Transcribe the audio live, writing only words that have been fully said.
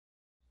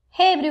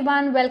Hey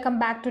everyone, welcome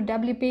back to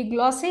WP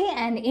Glossy,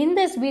 and in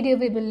this video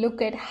we will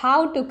look at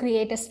how to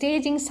create a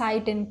staging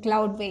site in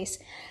Cloudways.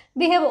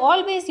 We have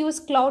always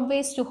used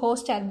Cloudways to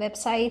host our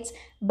websites,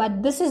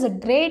 but this is a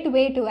great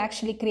way to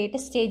actually create a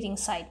staging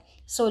site.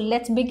 So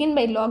let's begin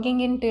by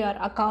logging into your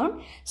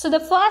account. So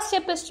the first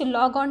step is to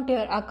log on to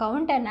your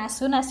account, and as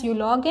soon as you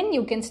log in,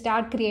 you can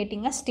start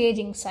creating a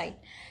staging site.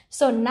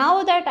 So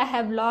now that I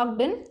have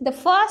logged in, the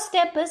first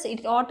step is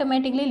it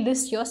automatically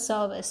lists your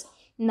service.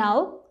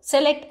 Now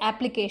select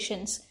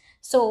applications.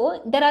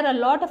 So there are a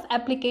lot of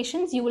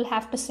applications. You will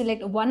have to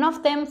select one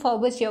of them for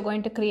which you're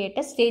going to create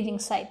a staging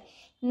site.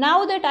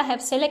 Now that I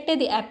have selected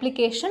the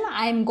application,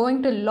 I am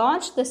going to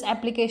launch this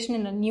application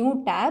in a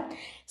new tab.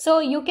 So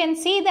you can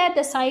see that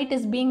the site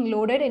is being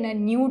loaded in a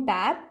new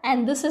tab,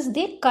 and this is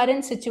the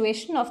current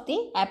situation of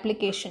the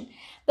application.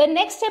 The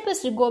next step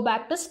is to go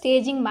back to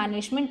staging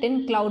management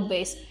in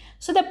Cloudways.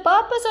 So the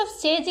purpose of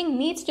staging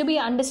needs to be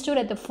understood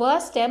at the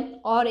first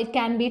step, or it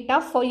can be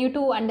tough for you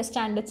to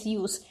understand its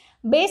use.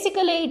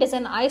 Basically, it is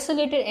an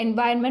isolated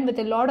environment with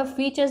a lot of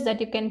features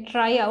that you can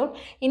try out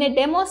in a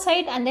demo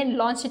site and then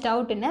launch it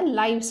out in a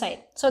live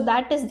site. So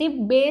that is the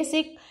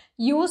basic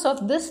use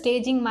of this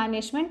staging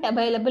management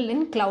available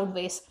in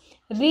Cloudways.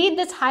 Read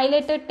this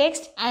highlighted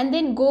text and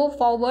then go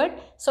forward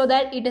so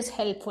that it is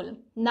helpful.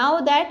 Now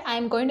that I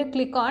am going to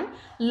click on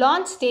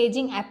Launch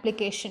Staging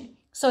Application.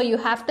 So you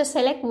have to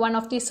select one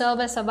of the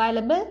servers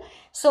available.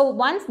 So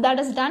once that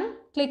is done,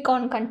 click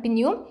on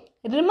Continue.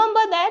 Remember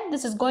that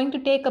this is going to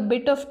take a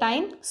bit of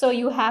time, so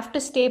you have to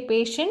stay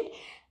patient.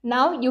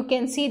 Now you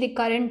can see the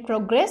current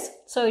progress.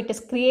 So it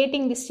is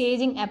creating the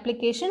staging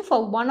application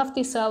for one of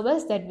the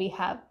servers that we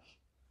have.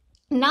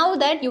 Now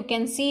that you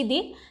can see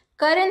the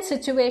current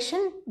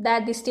situation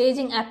that the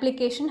staging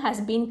application has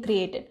been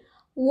created.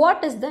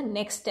 What is the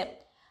next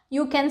step?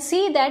 You can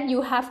see that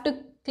you have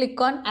to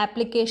click on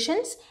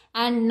applications,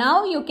 and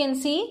now you can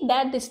see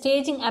that the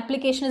staging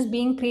application is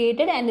being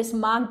created and is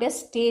marked as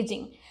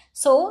staging.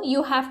 So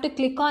you have to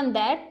click on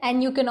that,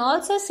 and you can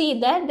also see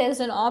that there is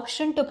an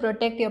option to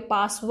protect your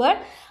password.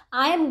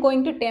 I am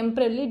going to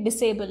temporarily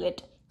disable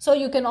it. So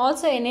you can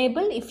also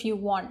enable if you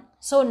want.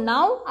 So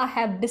now I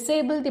have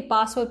disabled the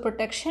password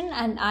protection,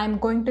 and I am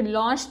going to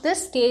launch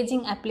this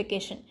staging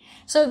application.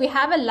 So we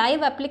have a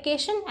live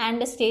application and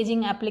a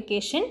staging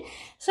application.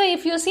 So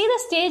if you see the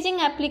staging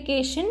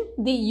application,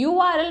 the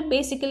URL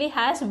basically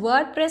has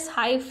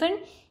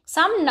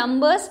WordPress-some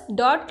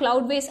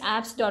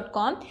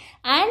numbers.cloudwaysapps.com,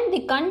 and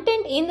the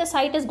content in the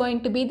site is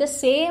going to be the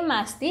same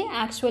as the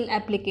actual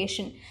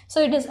application.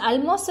 So it is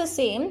almost the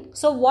same.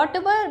 So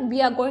whatever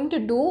we are going to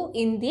do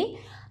in the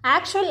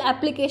actual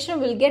application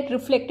will get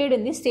reflected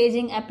in the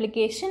staging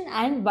application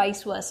and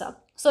vice versa.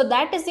 So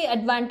that is the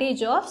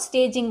advantage of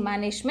staging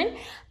management.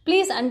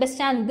 Please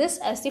understand this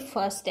as the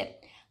first step.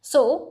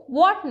 So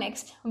what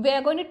next? We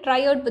are going to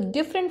try out with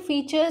different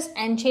features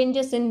and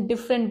changes in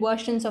different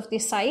versions of the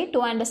site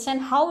to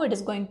understand how it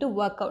is going to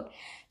work out.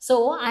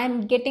 So I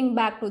am getting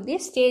back to the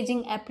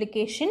staging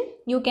application.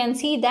 You can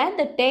see that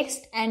the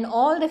text and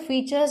all the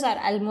features are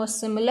almost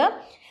similar.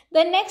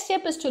 The next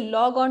step is to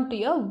log on to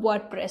your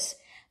WordPress.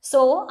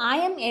 So I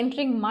am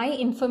entering my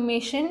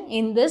information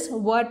in this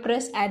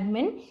WordPress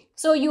admin.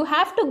 So you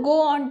have to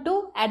go on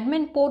to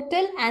admin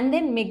portal and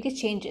then make the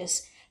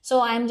changes. So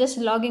I am just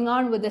logging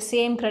on with the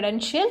same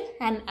credential,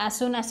 and as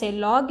soon as I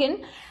log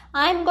in,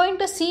 I am going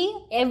to see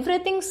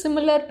everything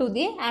similar to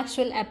the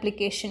actual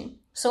application.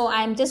 So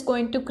I am just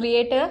going to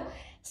create a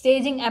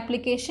staging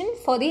application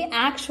for the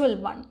actual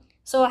one.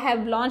 So I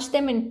have launched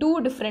them in two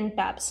different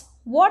tabs.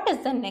 What is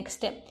the next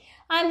step?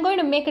 I am going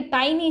to make a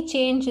tiny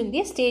change in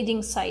the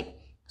staging site.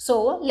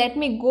 So let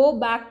me go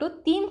back to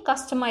theme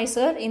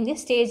customizer in the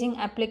staging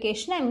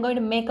application. I'm going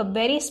to make a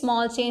very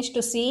small change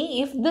to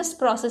see if this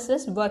process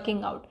is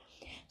working out.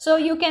 So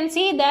you can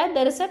see that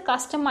there is a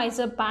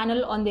customizer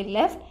panel on the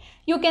left.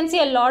 You can see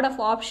a lot of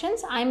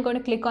options. I'm going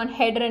to click on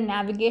header and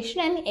navigation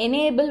and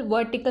enable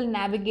vertical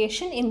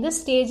navigation in the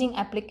staging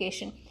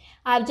application.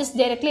 I've just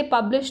directly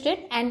published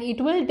it, and it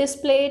will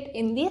display it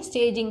in the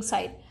staging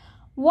site.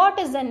 What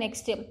is the next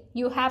step?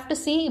 You have to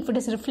see if it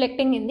is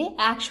reflecting in the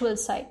actual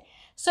site.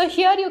 So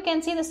here you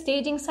can see the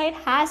staging site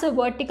has a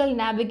vertical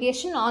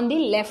navigation on the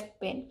left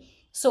pane.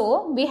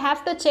 So we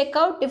have to check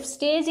out if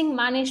staging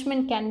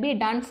management can be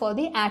done for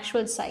the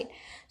actual site.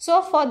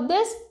 So for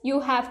this, you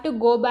have to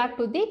go back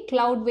to the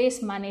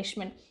Cloudways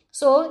management.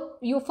 So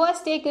you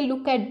first take a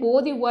look at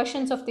both the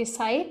versions of the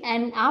site,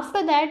 and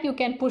after that you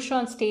can push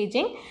on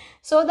staging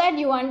so that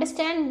you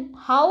understand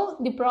how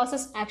the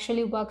process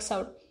actually works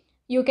out.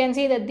 You can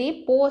see that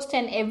the post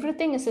and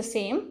everything is the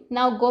same.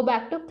 Now go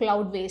back to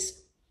Cloudways.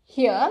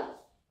 Here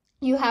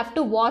you have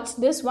to watch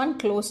this one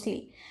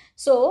closely.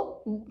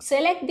 So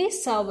select the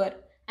server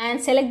and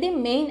select the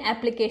main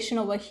application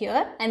over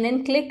here, and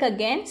then click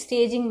again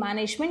staging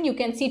management. You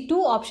can see two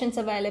options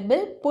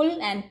available,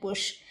 pull and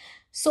push.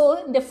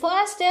 So the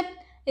first step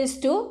is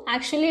to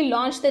actually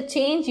launch the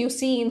change you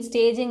see in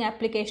staging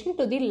application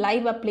to the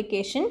live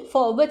application,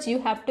 for which you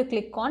have to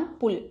click on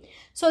pull.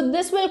 So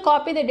this will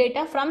copy the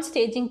data from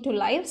staging to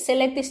live.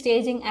 Select the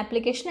staging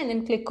application and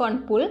then click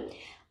on pull.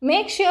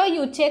 Make sure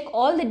you check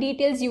all the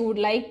details you would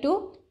like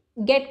to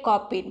get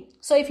copied.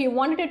 So if you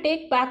wanted to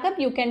take backup,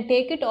 you can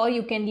take it or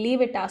you can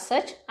leave it as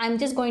such. I'm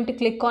just going to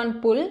click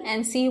on pull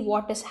and see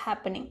what is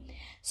happening.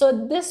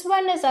 So this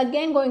one is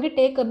again going to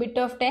take a bit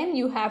of time.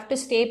 You have to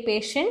stay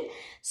patient.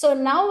 So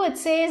now it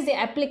says the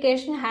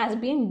application has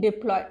been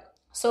deployed.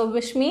 So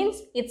which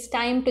means it's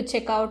time to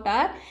check out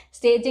our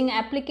staging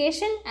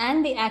application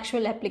and the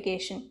actual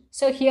application.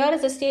 So here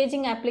is the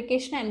staging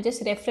application. I'm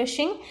just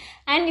refreshing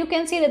and you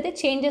can see that the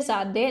changes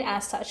are there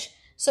as such.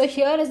 So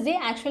here is the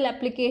actual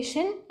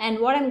application, and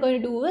what I'm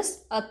going to do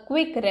is a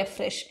quick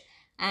refresh,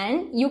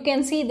 and you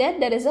can see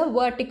that there is a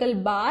vertical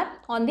bar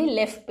on the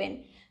left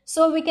pane.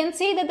 So we can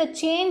see that the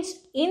change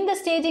in the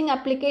staging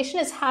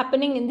application is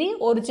happening in the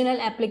original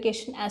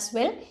application as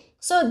well.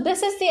 So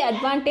this is the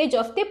advantage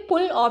of the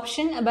pull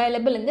option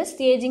available in the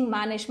staging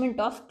management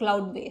of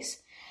Cloudways.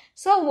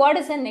 So what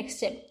is the next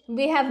step?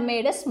 We have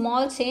made a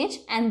small change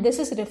and this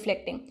is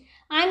reflecting.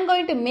 I'm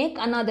going to make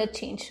another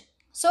change.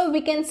 So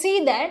we can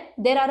see that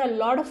there are a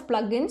lot of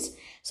plugins.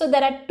 So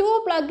there are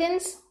 2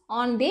 plugins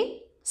on the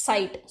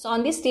site, so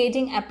on the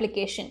staging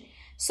application.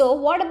 So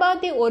what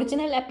about the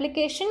original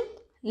application?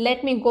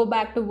 Let me go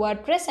back to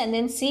WordPress and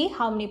then see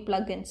how many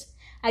plugins.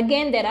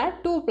 Again, there are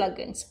 2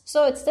 plugins.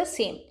 So it's the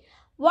same.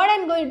 What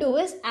I'm going to do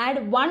is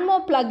add one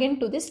more plugin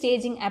to the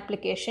staging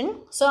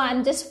application. So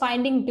I'm just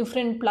finding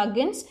different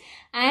plugins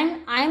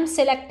and I'm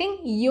selecting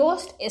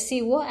Yoast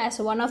SEO as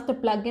one of the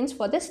plugins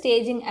for the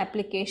staging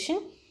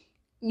application.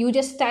 You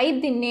just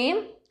type the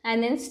name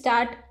and then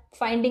start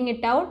finding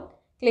it out.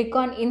 Click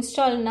on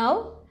install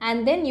now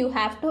and then you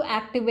have to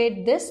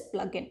activate this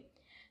plugin.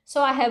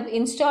 So I have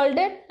installed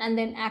it and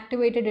then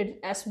activated it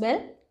as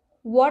well.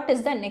 What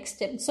is the next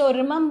step? So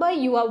remember,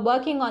 you are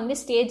working on the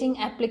staging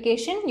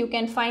application. You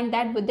can find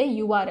that with the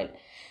URL.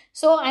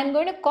 So I'm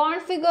going to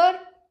configure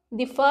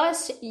the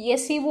first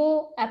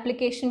SEO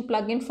application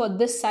plugin for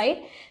this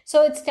site.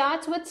 So it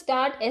starts with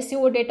Start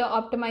SEO Data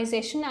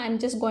Optimization. I'm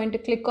just going to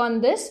click on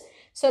this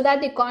so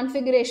that the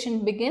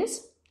configuration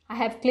begins. I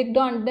have clicked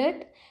on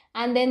it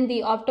and then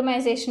the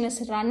optimization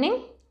is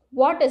running.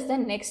 What is the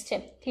next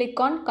step? Click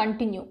on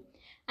continue.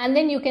 And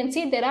then you can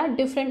see there are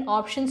different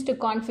options to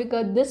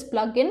configure this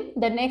plugin.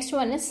 The next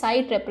one is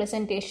site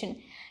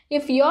representation.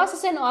 If yours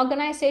is an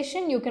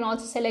organization, you can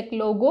also select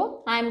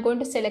logo. I am going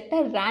to select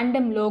a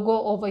random logo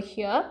over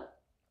here.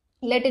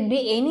 Let it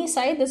be any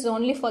site. This is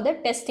only for the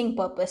testing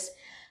purpose.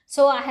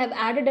 So I have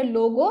added a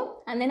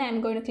logo and then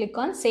I'm going to click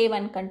on save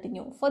and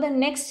continue. For the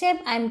next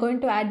step, I'm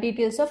going to add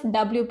details of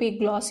WP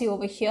Glossy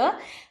over here.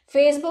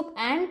 Facebook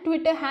and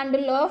Twitter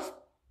handle of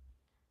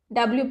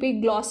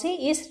WP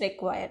Glossy is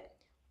required.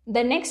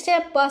 The next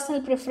step,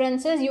 personal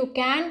preferences. You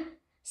can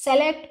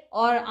select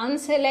or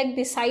unselect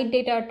the site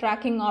data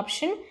tracking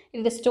option.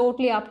 It is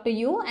totally up to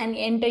you, and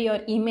enter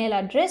your email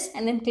address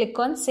and then click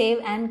on save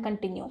and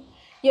continue.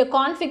 Your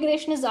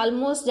configuration is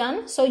almost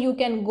done, so you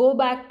can go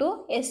back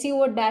to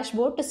SEO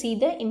dashboard to see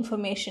the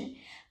information.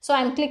 So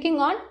I'm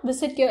clicking on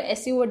visit your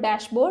SEO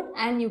dashboard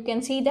and you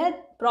can see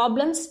that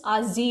problems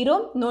are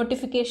 0,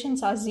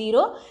 notifications are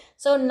 0.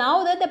 So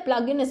now that the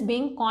plugin is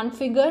being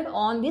configured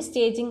on the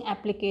staging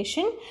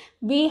application,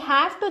 we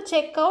have to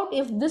check out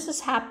if this is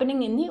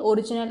happening in the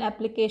original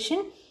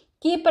application.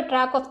 Keep a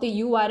track of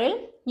the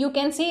URL. You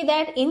can see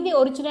that in the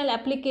original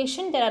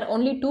application, there are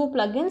only 2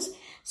 plugins.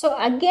 So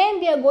again,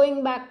 we are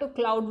going back to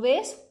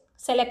Cloudways,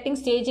 selecting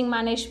staging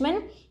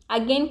management,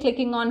 again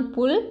clicking on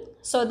pull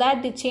so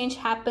that the change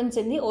happens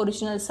in the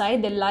original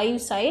site, the live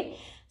site.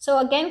 So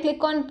again,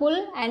 click on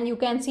pull and you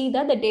can see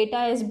that the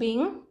data is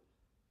being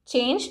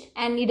changed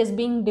and it is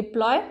being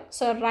deployed.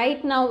 So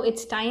right now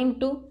it's time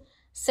to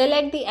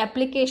select the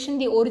application,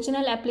 the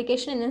original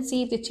application, and then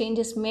see if the change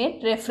is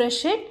made.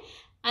 Refresh it.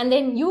 And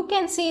then you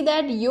can see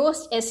that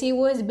Yoast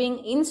SEO is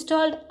being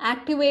installed,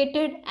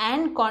 activated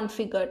and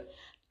configured.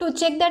 To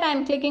check that,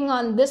 I'm clicking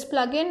on this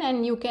plugin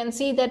and you can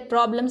see that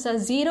problems are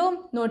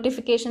 0,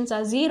 notifications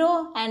are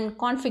 0 and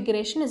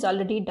configuration is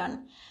already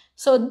done.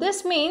 So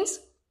this means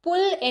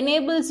pull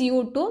enables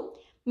you to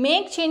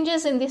make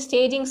changes in the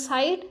staging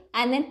site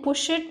and then pull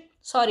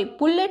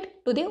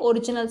it to the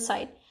original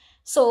site.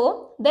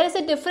 So there is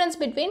a difference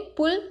between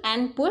pull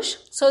and push.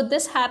 So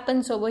this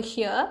happens over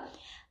here.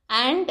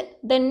 And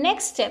the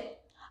next step,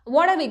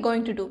 what are we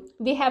going to do?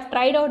 We have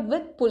tried out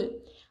with pull.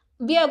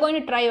 We are going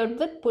to try out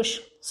with push.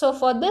 So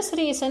for this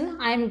reason,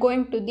 I am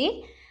going to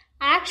the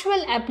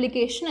actual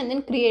application and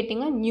then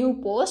creating a new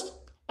post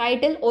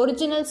titled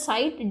original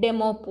site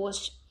demo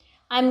post.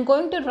 I am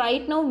going to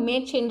right now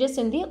make changes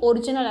in the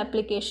original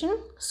application.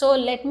 So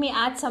let me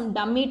add some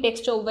dummy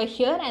text over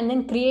here and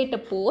then create a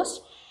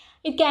post.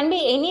 It can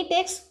be any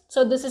text.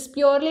 So this is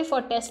purely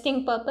for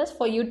testing purpose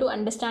for you to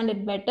understand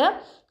it better.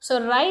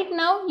 So right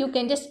now you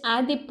can just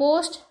add the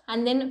post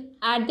and then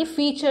add the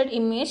featured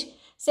image.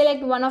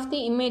 select one of the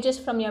images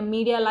from your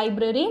media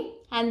library,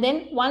 and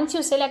then once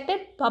you select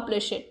it,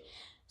 publish it.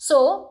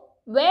 So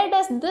where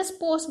does this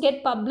post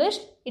get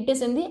published? It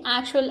is in the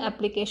actual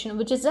application,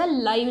 which is a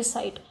live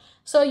site.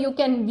 So you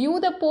can view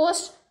the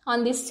post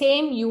on the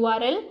same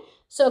URL.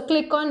 So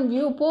click on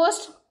view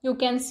post. You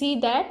can see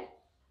that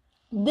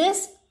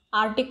this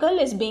article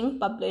is being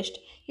published.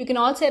 You can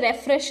also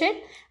refresh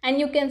it and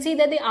you can see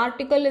that the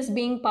article is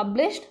being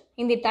published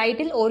in the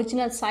title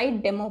original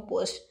site demo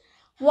post.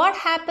 What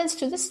happens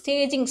to the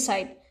staging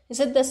site?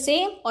 Is it the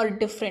same or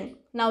different?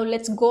 Now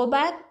let's go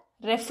back,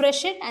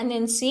 refresh it, and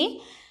then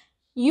see.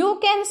 You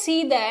can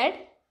see that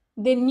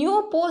the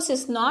new post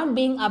is not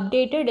being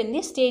updated in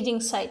the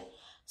staging site.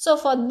 So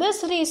for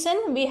this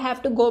reason, we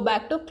have to go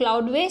back to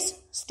Cloudways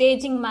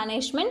staging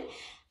management.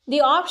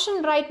 The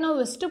option right now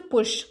is to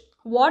push.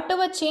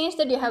 Whatever change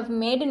that you have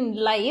made in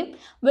live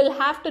will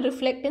have to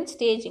reflect in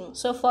staging.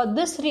 So for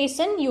this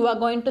reason, you are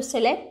going to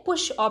select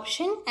push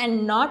option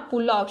and not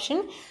pull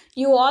option.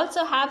 You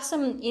also have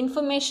some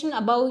information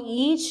about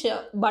each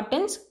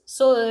buttons.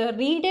 So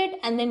read it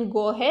and then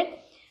go ahead.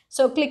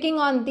 So clicking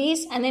on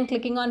these and then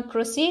clicking on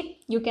proceed,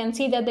 you can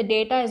see that the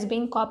data is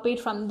being copied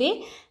from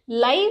the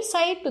live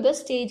site to the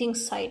staging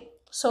site.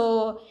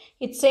 So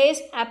it says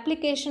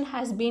application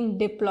has been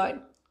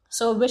deployed.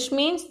 So which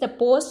means the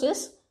post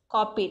is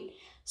copied.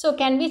 So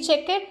can we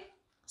check it?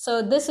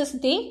 So this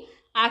is the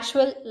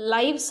actual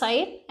live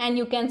site and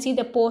you can see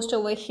the post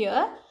over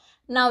here.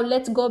 Now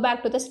let's go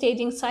back to the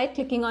staging site,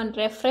 clicking on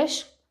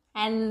refresh,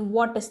 and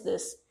what is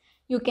this?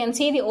 You can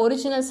see the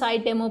original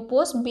site demo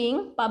post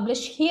being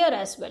published here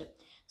as well.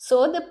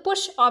 So the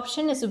push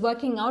option is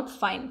working out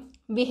fine.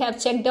 We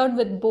have checked out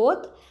with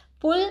both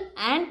pull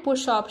and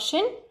push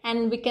option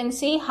and we can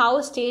see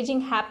how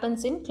staging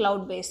happens in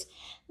Cloudways.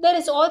 There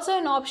is also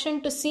an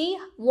option to see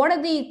what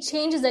are the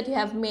changes that you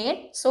have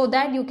made, so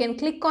that you can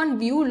click on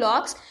view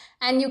logs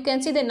and you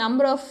can see the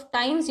number of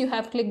times you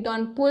have clicked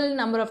on pull,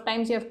 number of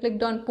times you have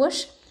clicked on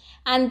push,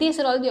 and these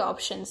are all the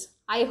options.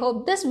 I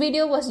hope this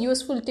video was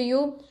useful to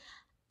you.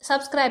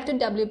 Subscribe to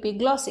WP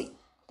Glossy.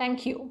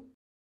 Thank you.